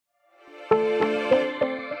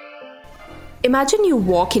Imagine you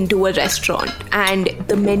walk into a restaurant and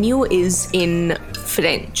the menu is in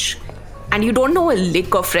French, and you don't know a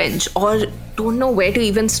lick of French or don't know where to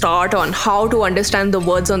even start on how to understand the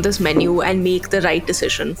words on this menu and make the right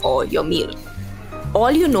decision for your meal.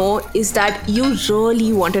 All you know is that you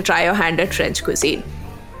really want to try your hand at French cuisine.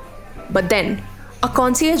 But then, a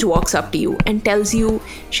concierge walks up to you and tells you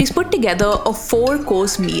she's put together a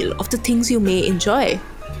 4-course meal of the things you may enjoy.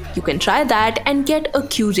 You can try that and get a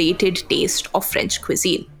curated taste of French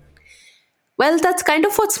cuisine. Well, that's kind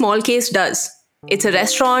of what Small Case does. It's a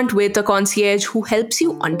restaurant with a concierge who helps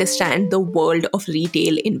you understand the world of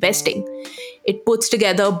retail investing. It puts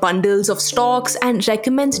together bundles of stocks and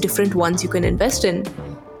recommends different ones you can invest in.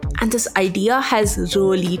 And this idea has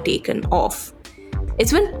really taken off.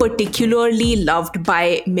 It's been particularly loved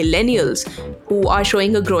by millennials who are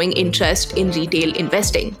showing a growing interest in retail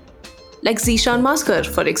investing. Like Zishan Maskar,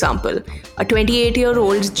 for example, a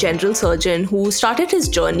 28-year-old general surgeon who started his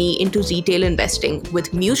journey into retail investing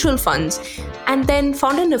with mutual funds and then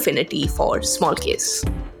found an affinity for small case.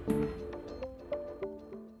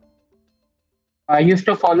 I used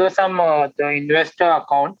to follow some the investor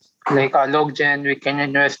accounts like Alok Jain, Weekend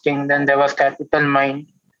Investing. Then there was Capital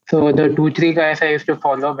Mind. So the 2-3 guys I used to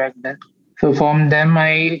follow back then. So from them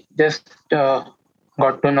I just got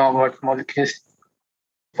to know about small case.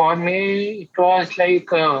 For me, it was like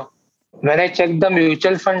when I checked the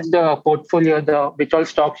mutual funds, the portfolio, the which all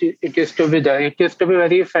stocks it used to be there. It used to be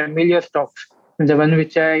very familiar stocks, the one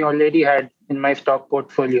which I already had in my stock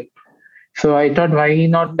portfolio. So I thought, why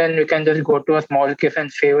not then we can just go to a small case and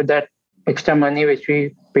save that extra money which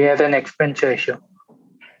we pay as an expense ratio.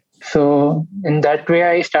 So in that way,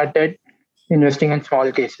 I started investing in small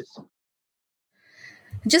cases.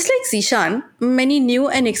 Just like Zishan, many new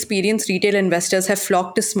and experienced retail investors have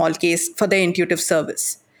flocked to Small Case for their intuitive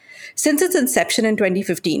service. Since its inception in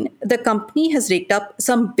 2015, the company has raked up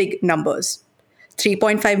some big numbers.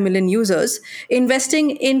 3.5 million users,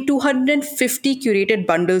 investing in 250 curated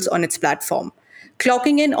bundles on its platform,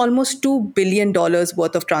 clocking in almost $2 billion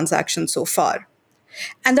worth of transactions so far.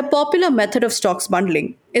 And the popular method of stocks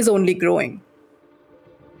bundling is only growing.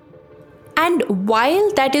 And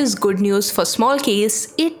while that is good news for small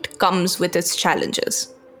case, it comes with its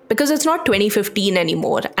challenges. Because it's not 2015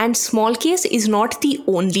 anymore, and small case is not the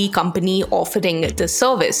only company offering this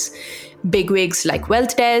service. Bigwigs like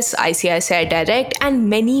WealthDesk, ICICI Direct, and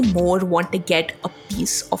many more want to get a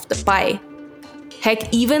piece of the pie.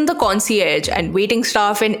 Heck, even the concierge and waiting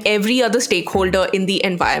staff and every other stakeholder in the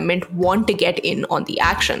environment want to get in on the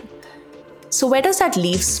action. So where does that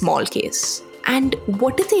leave small case? And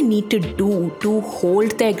what do they need to do to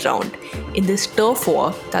hold their ground in this turf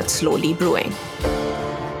war that's slowly brewing?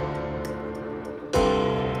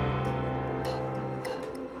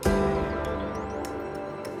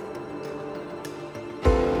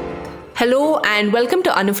 Hello and welcome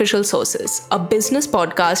to Unofficial Sources, a business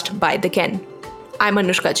podcast by The Ken. I'm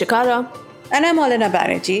Anushka Chikara. And I'm Alina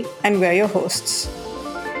Banerjee, and we're your hosts.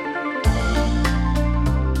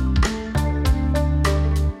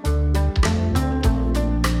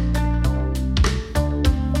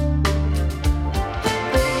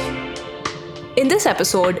 In this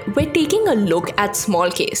episode, we're taking a look at small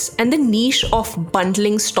case and the niche of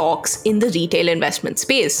bundling stocks in the retail investment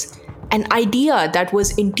space. An idea that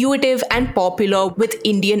was intuitive and popular with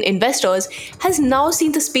Indian investors has now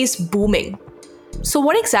seen the space booming. So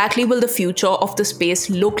what exactly will the future of the space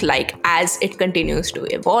look like as it continues to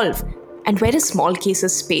evolve? And where is small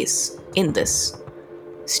case's space in this?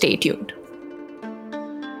 Stay tuned.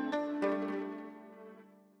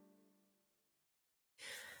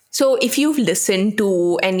 So if you've listened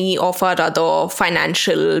to any of our other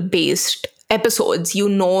financial-based episodes, you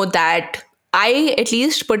know that I, at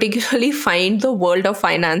least, particularly find the world of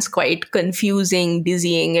finance quite confusing,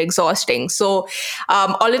 dizzying, exhausting. So,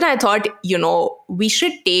 Olin, I thought, we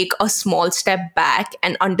should take a small step back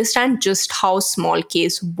and understand just how small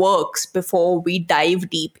case works before we dive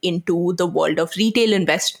deep into the world of retail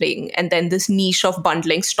investing and then this niche of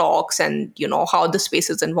bundling stocks and, how the space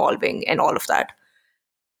is evolving and all of that.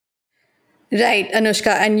 Right, Anushka,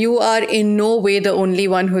 and you are in no way the only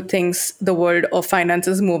one who thinks the world of finance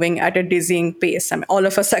is moving at a dizzying pace. I mean, all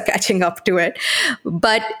of us are catching up to it.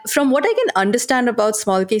 But from what I can understand about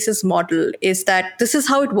small cases model is that this is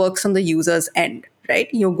how it works on the user's end,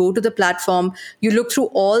 right? You go to the platform, you look through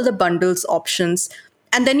all the bundles options,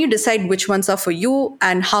 and then you decide which ones are for you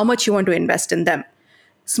and how much you want to invest in them.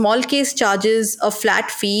 Small case charges a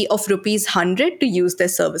flat fee of rupees 100 to use their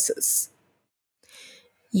services.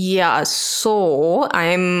 Yeah, so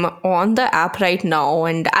I'm on the app right now.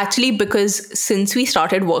 And actually, because since we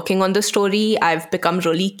started working on the story, I've become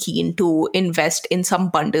really keen to invest in some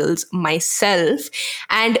bundles myself.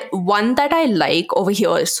 And one that I like over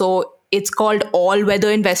here, so it's called All Weather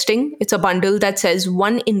Investing. It's a bundle that says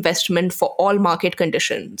one investment for all market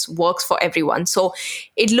conditions, works for everyone. So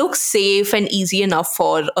it looks safe and easy enough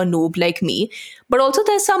for a noob like me. But also,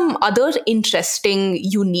 there's some other interesting,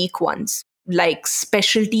 unique ones like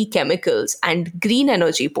specialty chemicals and green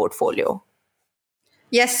energy portfolio.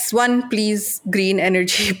 Yes, one please green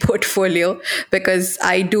energy portfolio, because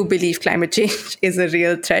I do believe climate change is a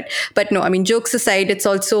real threat. But no, I mean, jokes aside, it's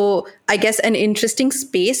also, I guess, an interesting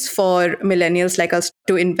space for millennials like us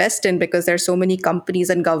to invest in, because there are so many companies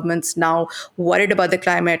and governments now worried about the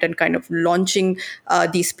climate and kind of launching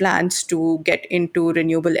these plans to get into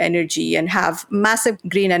renewable energy and have massive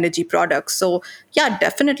green energy products. So, yeah,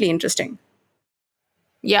 definitely interesting.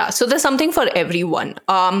 Yeah, so there's something for everyone.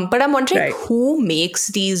 But I'm wondering Right. who makes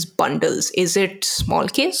these bundles? Is it small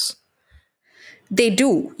case? They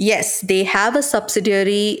do, yes. They have a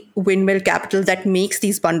subsidiary, Windmill Capital, that makes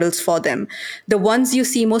these bundles for them. The ones you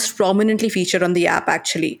see most prominently featured on the app,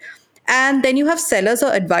 actually. And then you have sellers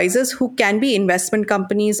or advisors who can be investment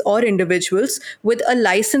companies or individuals with a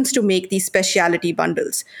license to make these specialty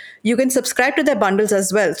bundles. You can subscribe to their bundles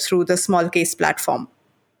as well through the small case platform.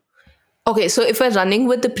 Okay, so if we're running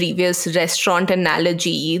with the previous restaurant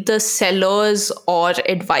analogy, the sellers or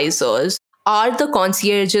advisors are the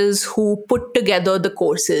concierges who put together the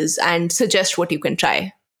courses and suggest what you can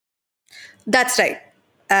try. That's right.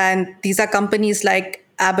 And these are companies like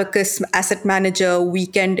Abacus Asset Manager,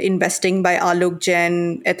 Weekend Investing by Alok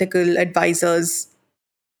Jain, Ethical Advisors.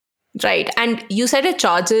 Right. And you said it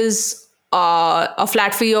charges a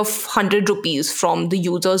flat fee of 100 rupees from the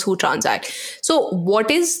users who transact. So, what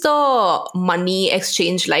is the money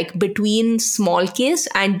exchange like between small case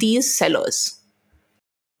and these sellers?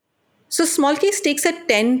 So small case takes a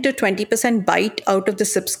 10 to 20% bite out of the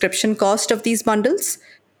subscription cost of these bundles.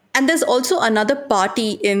 And there's also another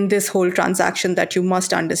party in this whole transaction that you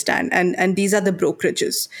must understand. And these are the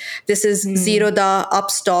brokerages. This is Zerodha,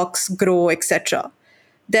 Upstocks, Grow, etc.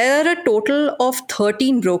 There are a total of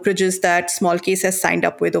 13 brokerages that Smallcase has signed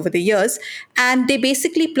up with over the years, and they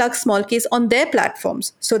basically plug Smallcase on their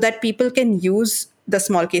platforms so that people can use the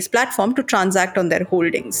Smallcase platform to transact on their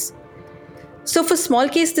holdings. So for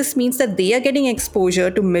Smallcase, this means that they are getting exposure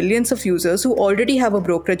to millions of users who already have a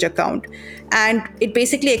brokerage account, and it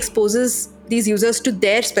basically exposes these users to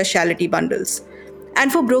their specialty bundles.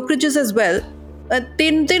 And for brokerages as well,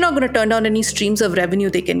 they're not going to turn down any streams of revenue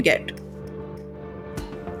they can get.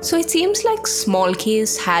 So it seems like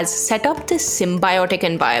Smallcase has set up this symbiotic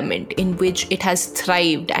environment in which it has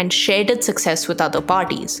thrived and shared its success with other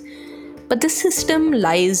parties. But the system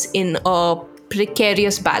lies in a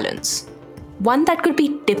precarious balance, one that could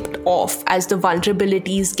be tipped off as the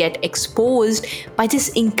vulnerabilities get exposed by this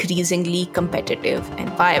increasingly competitive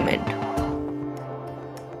environment.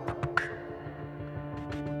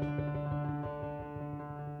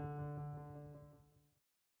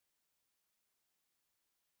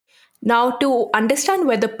 Now, to understand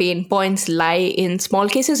where the pain points lie in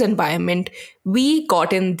Smallcase's environment, we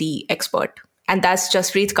got in the expert, and that's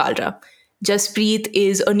Jaspreet Kalra. Jaspreet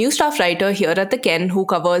is a new staff writer here at the Ken who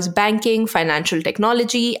covers banking, financial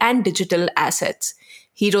technology, and digital assets.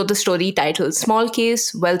 He wrote the story titled Small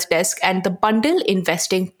Case, Wealth Desk, and the Bundle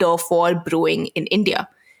Investing Turf War Brewing in India.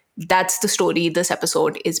 That's the story this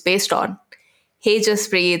episode is based on. Hey,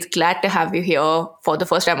 Jaspreet, glad to have you here for the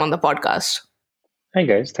first time on the podcast. Hi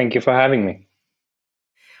guys, thank you for having me.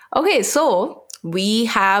 Okay, so we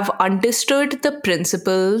have understood the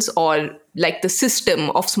principles or like the system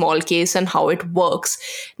of small case and how it works.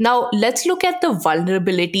 Now, let's look at the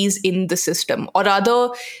vulnerabilities in the system, or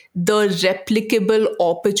rather, the replicable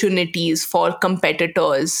opportunities for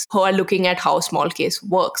competitors who are looking at how small case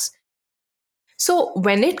works. So,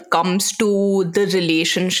 when it comes to the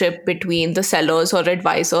relationship between the sellers or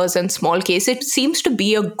advisors and small case, it seems to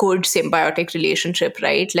be a good symbiotic relationship,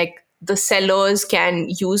 right? Like the sellers can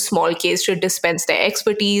use small case to dispense their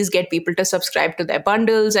expertise, get people to subscribe to their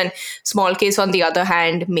bundles, and small case, on the other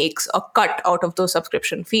hand, makes a cut out of those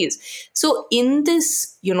subscription fees. So, in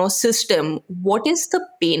this, system, what is the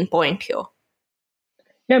pain point here?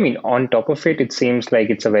 Yeah, I mean, on top of it, it seems like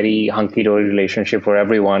it's a very hunky-dory relationship for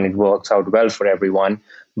everyone. It works out well for everyone.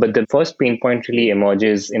 But the first pain point really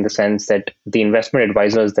emerges in the sense that the investment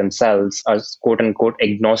advisors themselves are quote unquote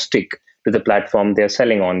agnostic to the platform they're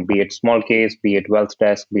selling on, be it small case, be it Wealth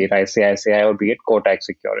Desk, be it ICICI, or be it Kotak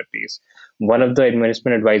Securities. One of the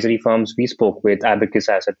investment advisory firms we spoke with, Abacus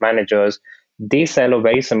Asset Managers, they sell a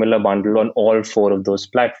very similar bundle on all four of those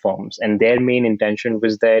platforms. And their main intention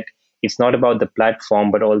was that it's not about the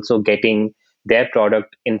platform, but also getting their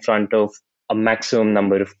product in front of a maximum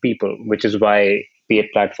number of people, which is why, be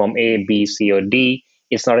it platform A, B, C, or D,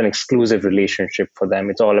 it's not an exclusive relationship for them.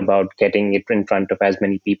 It's all about getting it in front of as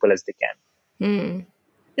many people as they can.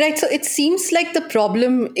 Right. So it seems like the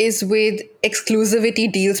problem is with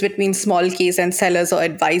exclusivity deals between small case and sellers or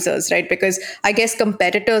advisors, right? Because I guess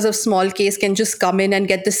competitors of small case can just come in and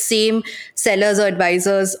get the same sellers or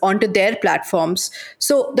advisors onto their platforms.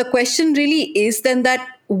 So the question really is then that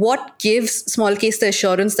what gives small case the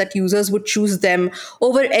assurance that users would choose them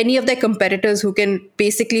over any of their competitors who can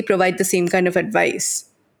basically provide the same kind of advice?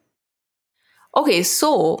 Okay,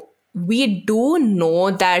 so we do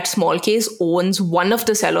know that Small Case owns one of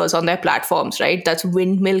the sellers on their platforms, right? That's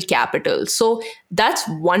Windmill Capital. So that's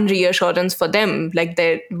one reassurance for them. Like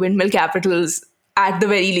their Windmill Capital's at the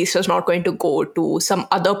very least is not going to go to some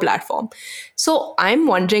other platform. So I'm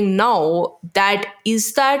wondering now, that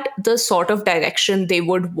is that the sort of direction they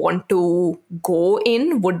would want to go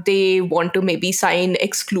in? Would they want to maybe sign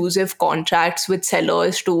exclusive contracts with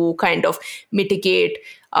sellers to kind of mitigate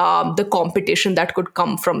the competition that could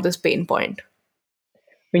come from this pain point? I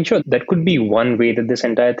mean, sure, that could be one way that this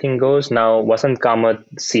entire thing goes. Now, Vasant Kamath,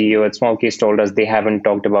 CEO at Smallcase, told us they haven't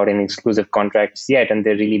talked about any exclusive contracts yet, and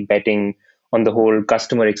they're really betting on the whole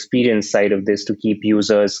customer experience side of this to keep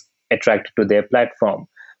users attracted to their platform.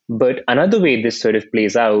 But another way this sort of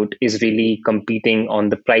plays out is really competing on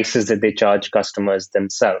the prices that they charge customers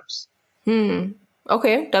themselves.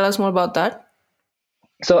 Okay, tell us more about that.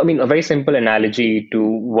 So, I mean, a very simple analogy to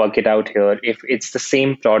work it out here, if it's the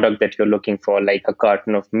same product that you're looking for, like a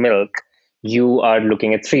carton of milk, you are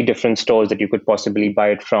looking at three different stores that you could possibly buy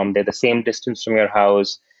it from. They're the same distance from your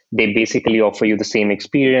house. They basically offer you the same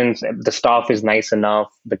experience. The staff is nice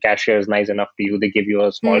enough. The cashier is nice enough to you. They give you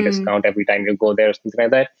a small discount every time you go there or something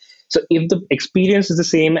like that. So if the experience is the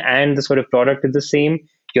same and the sort of product is the same,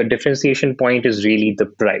 your differentiation point is really the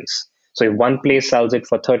price. So if one place sells it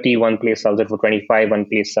for 30, one place sells it for 25, one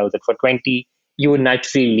place sells it for 20, you would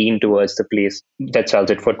naturally lean towards the place that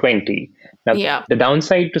sells it for 20. Now, the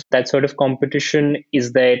downside to that sort of competition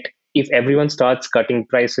is that if everyone starts cutting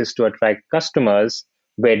prices to attract customers,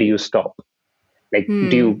 where do you stop? Like,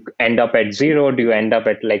 do you end up at zero? Do you end up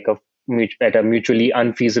at like at a mutually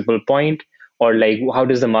unfeasible point? Or like, how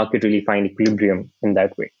does the market really find equilibrium in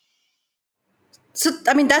that way? So,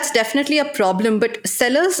 I mean, that's definitely a problem, but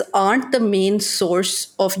sellers aren't the main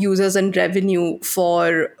source of users and revenue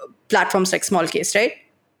for platforms like Smallcase, right?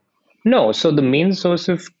 No. So the main source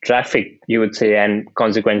of traffic, you would say, and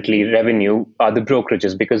consequently revenue are the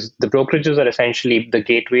brokerages, because the brokerages are essentially the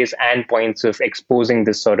gateways and points of exposing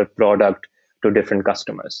this sort of product to different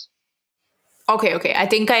customers. Okay. I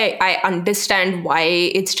think I understand why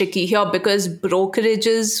it's tricky here, because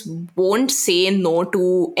brokerages won't say no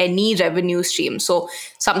to any revenue stream. So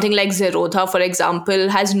something like Zerodha, for example,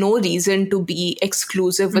 has no reason to be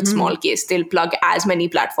exclusive with Smallcase. They'll plug as many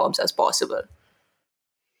platforms as possible.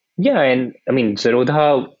 Yeah, and I mean,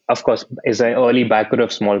 Zerodha, of course, is an early backer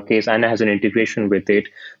of Smallcase and has an integration with it.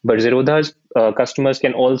 But Zerodha's customers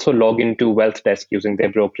can also log into Wealth Desk using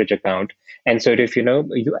their brokerage account. And so if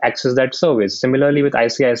you access that service. Similarly with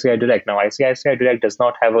ICICI Direct. Now, ICICI Direct does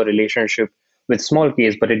not have a relationship with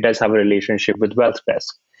Smallcase, but it does have a relationship with Wealth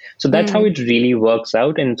Desk. So that's how it really works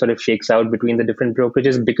out and sort of shakes out between the different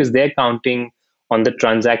brokerages, because they're counting on the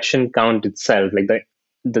transaction count itself, like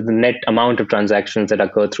the net amount of transactions that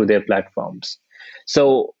occur through their platforms.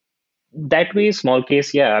 So that way,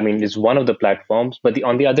 Smallcase, is one of the platforms. But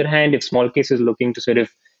on the other hand, if Smallcase is looking to sort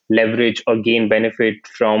of leverage or gain benefit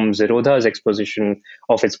from Zerodha's exposition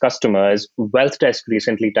of its customers, WealthDesk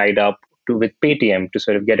recently tied up with Paytm to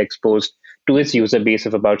sort of get exposed to its user base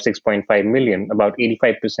of about 6.5 million, about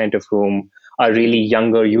 85% of whom are really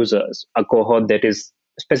younger users, a cohort that is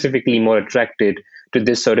specifically more attracted to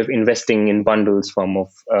this sort of investing in bundles form of,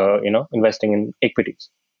 investing in equities.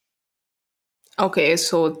 Okay,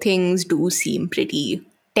 so things do seem pretty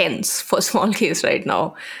tense for Smallcase right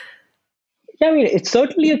now. Yeah, I mean, it's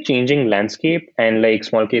certainly a changing landscape, and like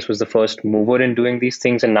Smallcase was the first mover in doing these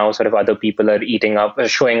things, and now sort of other people are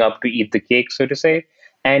showing up to eat the cake, so to say.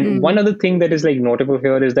 And one other thing that is like notable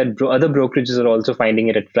here is that other brokerages are also finding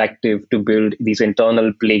it attractive to build these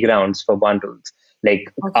internal playgrounds for bundles.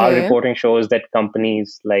 Like our reporting shows that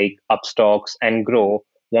companies like Upstocks and Grow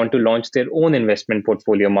want to launch their own investment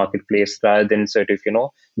portfolio marketplace rather than sort of,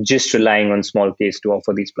 just relying on Smallcase to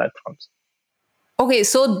offer these platforms. Okay,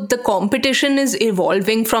 so the competition is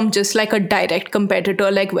evolving from just like a direct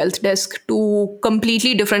competitor like WealthDesk to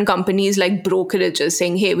completely different companies like brokerages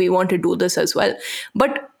saying, hey, we want to do this as well.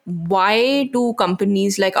 But why do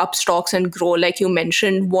companies like Upstocks and Grow, like you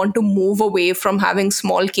mentioned, want to move away from having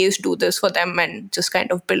small case do this for them and just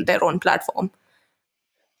kind of build their own platform?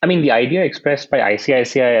 I mean, the idea expressed by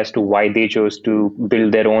ICICI as to why they chose to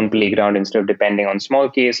build their own playground instead of depending on small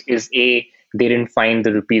case is they didn't find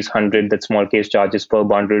the rupees 100 that small case charges per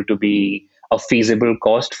bundle to be a feasible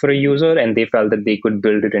cost for a user, and they felt that they could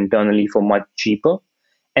build it internally for much cheaper.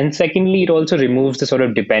 And secondly, it also removes the sort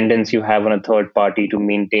of dependence you have on a third party to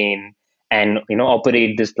maintain and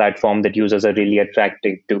operate this platform that users are really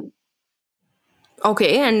attracted to.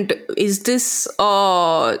 Okay, and is this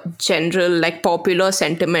a general, like, popular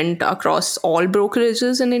sentiment across all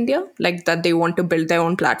brokerages in India, like that they want to build their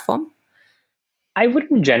own platform? I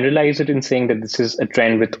wouldn't generalize it in saying that this is a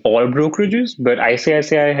trend with all brokerages, but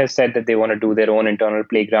ICICI has said that they want to do their own internal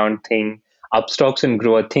playground thing. Upstocks and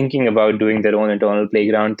Grow are thinking about doing their own internal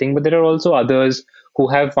playground thing, but there are also others who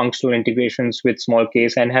have functional integrations with small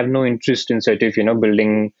case and have no interest in sort of,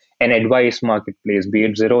 building an advice marketplace, be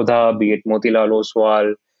it Zerodha, be it Motilal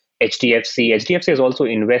Oswal, HDFC. HDFC has also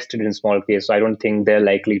invested in small case, so I don't think they're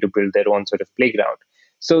likely to build their own sort of playground.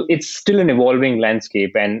 So it's still an evolving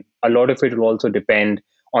landscape, and a lot of it will also depend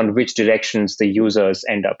on which directions the users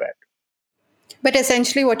end up at. But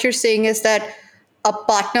essentially what you're saying is that a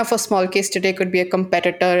partner for small case today could be a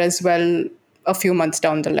competitor as well a few months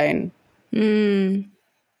down the line.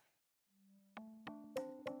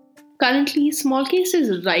 Currently, small case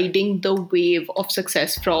is riding the wave of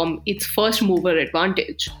success from its first mover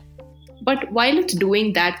advantage. But while it's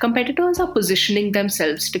doing that, competitors are positioning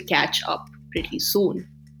themselves to catch up pretty soon.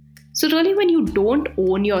 So really, when you don't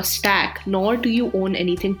own your stack, nor do you own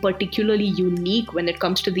anything particularly unique when it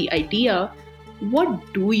comes to the idea,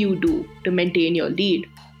 what do you do to maintain your lead?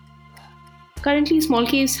 Currently, small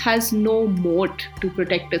case has no moat to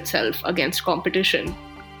protect itself against competition,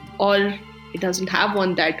 or it doesn't have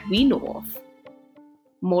one that we know of.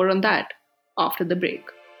 More on that after the break.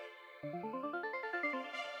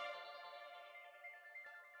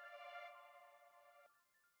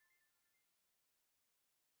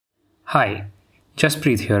 Hi,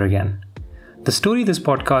 Jaspreet here again. The story this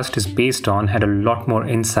podcast is based on had a lot more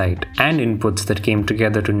insight and inputs that came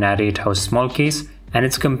together to narrate how Smallcase and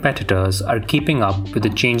its competitors are keeping up with the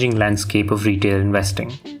changing landscape of retail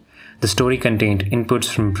investing. The story contained inputs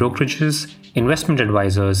from brokerages, investment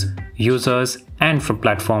advisors, users, and from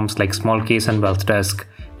platforms like Smallcase and WealthDesk,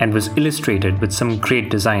 and was illustrated with some great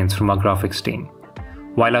designs from our graphics team.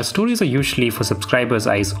 While our stories are usually for subscribers'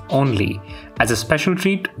 eyes only, as a special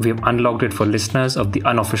treat, we have unlocked it for listeners of the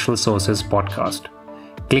Unofficial Sources podcast.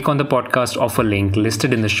 Click on the podcast offer link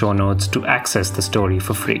listed in the show notes to access the story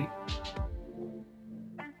for free.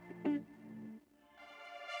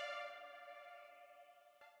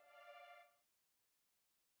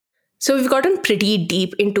 So we've gotten pretty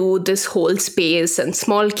deep into this whole space and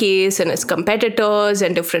small case and its competitors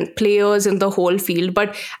and different players in the whole field.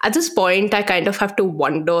 But at this point, I kind of have to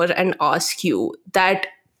wonder and ask you that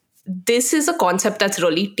this is a concept that's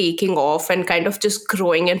really taking off and kind of just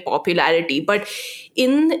growing in popularity. But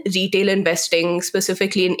in retail investing,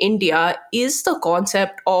 specifically in India, is the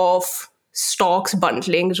concept of stocks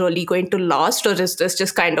bundling really going to last, or is this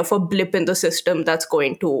just kind of a blip in the system that's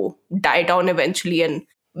going to die down eventually and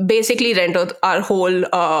basically render our whole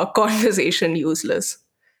conversation useless?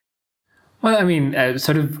 Well, I mean,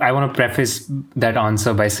 I want to preface that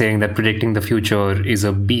answer by saying that predicting the future is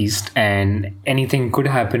a beast and anything could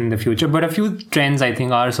happen in the future. But a few trends, I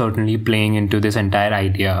think, are certainly playing into this entire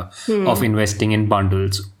idea of investing in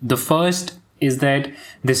bundles. The first is that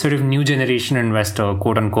this sort of new generation investor,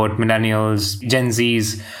 quote unquote, millennials, Gen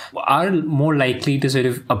Zs, are more likely to sort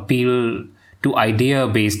of appeal to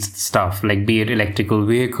idea-based stuff, like be it electrical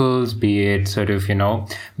vehicles, be it sort of,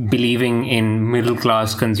 believing in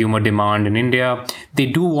middle-class consumer demand in India. They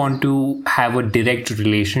do want to have a direct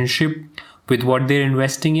relationship with what they're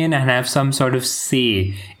investing in and have some sort of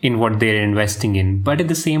say in what they're investing in. But at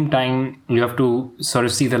the same time, you have to sort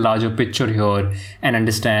of see the larger picture here and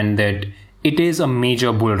understand that it is a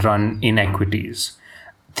major bull run in equities.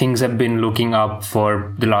 Things have been looking up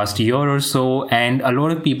for the last year or so, and a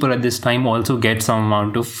lot of people at this time also get some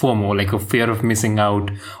amount of FOMO, like a fear of missing out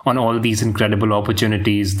on all these incredible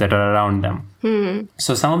opportunities that are around them.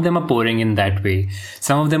 So some of them are pouring in that way.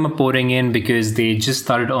 Some of them are pouring in because they just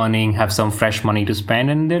started earning, have some fresh money to spend,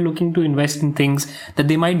 and they're looking to invest in things that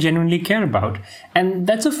they might genuinely care about. And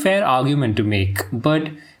that's a fair argument to make. But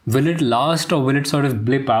will it last or will it sort of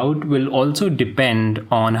blip out will also depend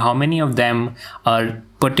on how many of them are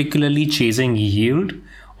particularly chasing yield,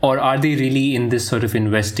 or are they really in this sort of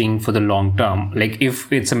investing for the long term? Like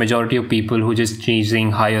if it's a majority of people who are just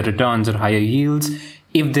chasing higher returns or higher yields,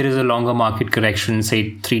 if there is a longer market correction,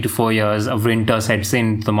 say 3 to 4 years, a winter sets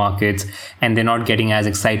into the markets and they're not getting as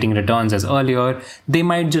exciting returns as earlier, they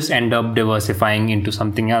might just end up diversifying into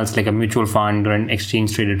something else like a mutual fund or an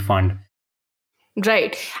exchange traded fund.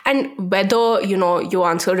 Right. And whether, you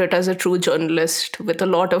answered it as a true journalist with a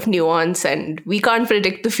lot of nuance, and we can't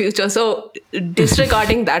predict the future. So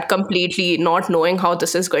disregarding that completely, not knowing how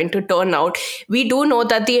this is going to turn out, we do know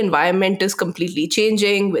that the environment is completely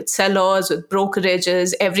changing with sellers, with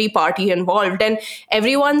brokerages, every party involved, and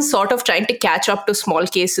everyone's sort of trying to catch up to small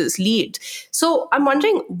cases lead. So I'm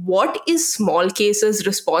wondering, what is small cases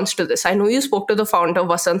response to this? I know you spoke to the founder,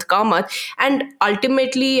 Vasant Kamath, and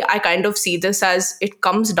ultimately I kind of see this as it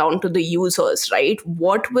comes down to the users, right?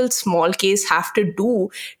 What will small case have to do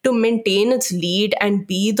to maintain its lead and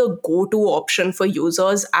be the go-to option for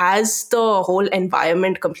users as the whole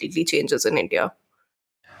environment completely changes in India?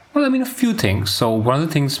 Well, I mean, a few things. So one of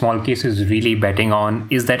the things small case is really betting on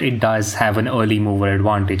is that it does have an early mover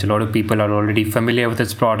advantage. A lot of people are already familiar with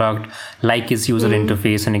its product, like its user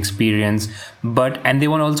interface and experience, and they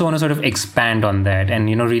also want to sort of expand on that and,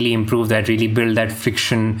 really improve that, really build that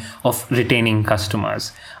friction of retaining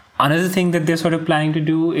customers. Another thing that they're sort of planning to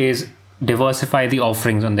do is diversify the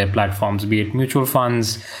offerings on their platforms, be it mutual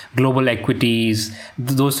funds, global equities,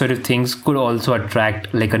 those sort of things could also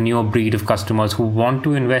attract like a newer breed of customers who want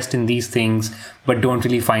to invest in these things, but don't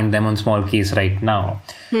really find them on small case right now.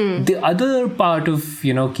 The other part of,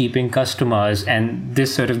 keeping customers, and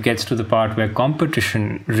this sort of gets to the part where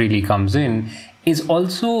competition really comes in, is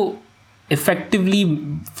also effectively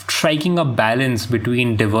striking a balance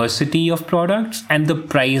between diversity of products and the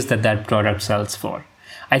price that product sells for.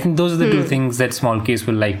 I think those are the two things that small case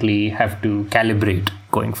will likely have to calibrate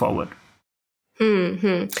going forward.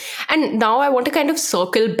 And now I want to kind of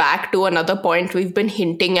circle back to another point we've been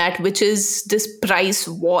hinting at, which is this price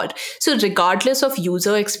war. So regardless of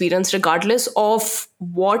user experience, regardless of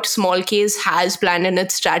what small case has planned in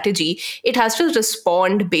its strategy, it has to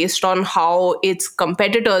respond based on how its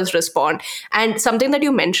competitors respond. And something that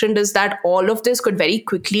you mentioned is that all of this could very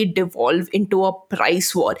quickly devolve into a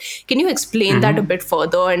price war. Can you explain that a bit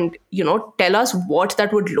further and, tell us what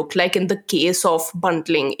that would look like in the case of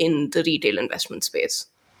bundling in the retail investment space?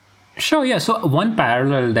 Sure, yeah. So one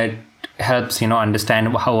parallel that helps,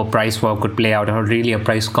 understand how a price war could play out, or really a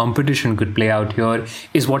price competition could play out here,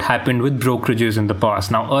 is what happened with brokerages in the past.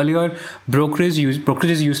 Now, earlier, brokerages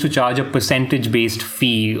used to charge a percentage-based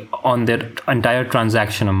fee on their entire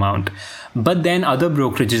transaction amount. But then other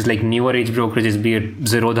brokerages, like newer age brokerages, be it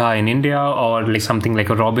Zerodha in India or like something like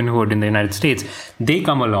a Robinhood in the United States, they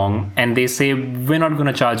come along and they say, we're not going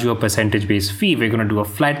to charge you a percentage-based fee. We're going to do a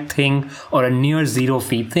flat thing or a near zero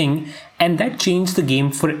fee thing. And that changed the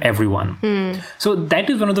game for everyone. So that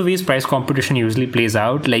is one of the ways price competition usually plays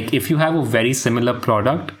out. Like if you have a very similar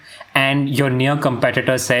product and your near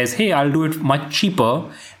competitor says, hey, I'll do it much cheaper,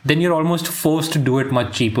 then you're almost forced to do it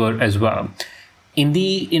much cheaper as well. In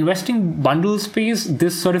the investing bundle space,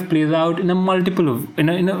 this sort of plays out in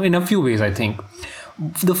a few ways, I think.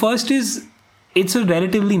 The first is, it's a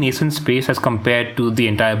relatively nascent space as compared to the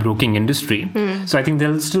entire broking industry. So I think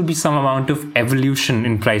there'll still be some amount of evolution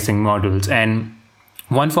in pricing models. And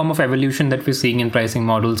one form of evolution that we're seeing in pricing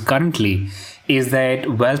models currently is that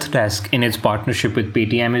WealthDesk, in its partnership with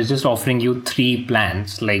Paytm, is just offering you 3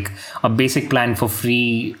 plans, like a basic plan for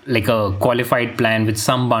free, like a qualified plan with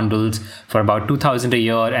some bundles for about 2,000 a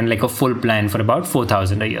year, and like a full plan for about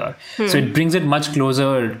 4,000 a year. So it brings it much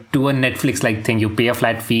closer to a Netflix-like thing. You pay a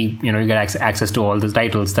flat fee, you get access to all the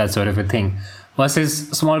titles, that sort of a thing. Versus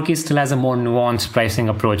small case still has a more nuanced pricing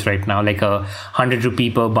approach right now, like a 100 rupee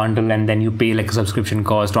per bundle, and then you pay like a subscription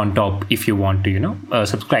cost on top if you want to,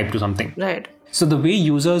 subscribe to something. Right. So the way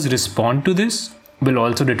users respond to this will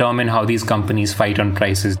also determine how these companies fight on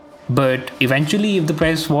prices. But eventually, if the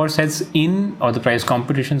price war sets in or the price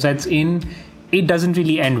competition sets in, it doesn't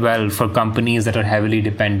really end well for companies that are heavily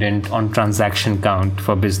dependent on transaction count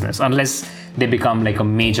for business, unless they become like a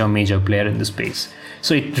major player in the space.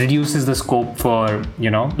 So it reduces the scope for,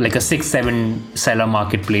 like a 6-7 seller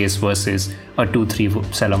marketplace versus a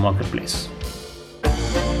 2-3 seller marketplace.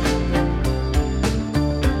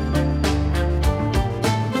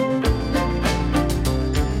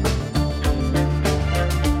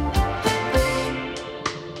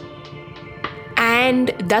 And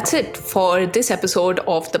that's it for this episode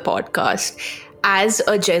of the podcast. as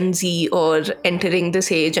a Gen Z or entering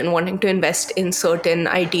this age and wanting to invest in certain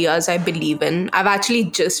ideas I believe in, I've actually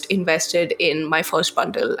just invested in my first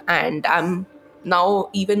bundle, and I'm now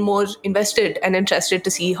even more invested and interested to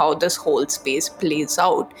see how this whole space plays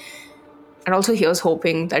out. And also, here's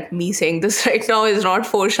hoping that me saying this right now is not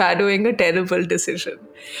foreshadowing a terrible decision.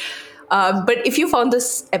 But if you found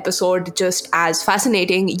this episode just as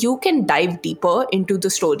fascinating, you can dive deeper into the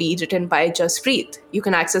story written by Jaspreet. You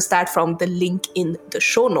can access that from the link in the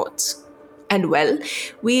show notes. And well,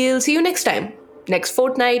 we'll see you next time, next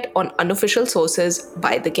fortnight on Unofficial Sources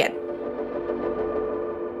by The Ken.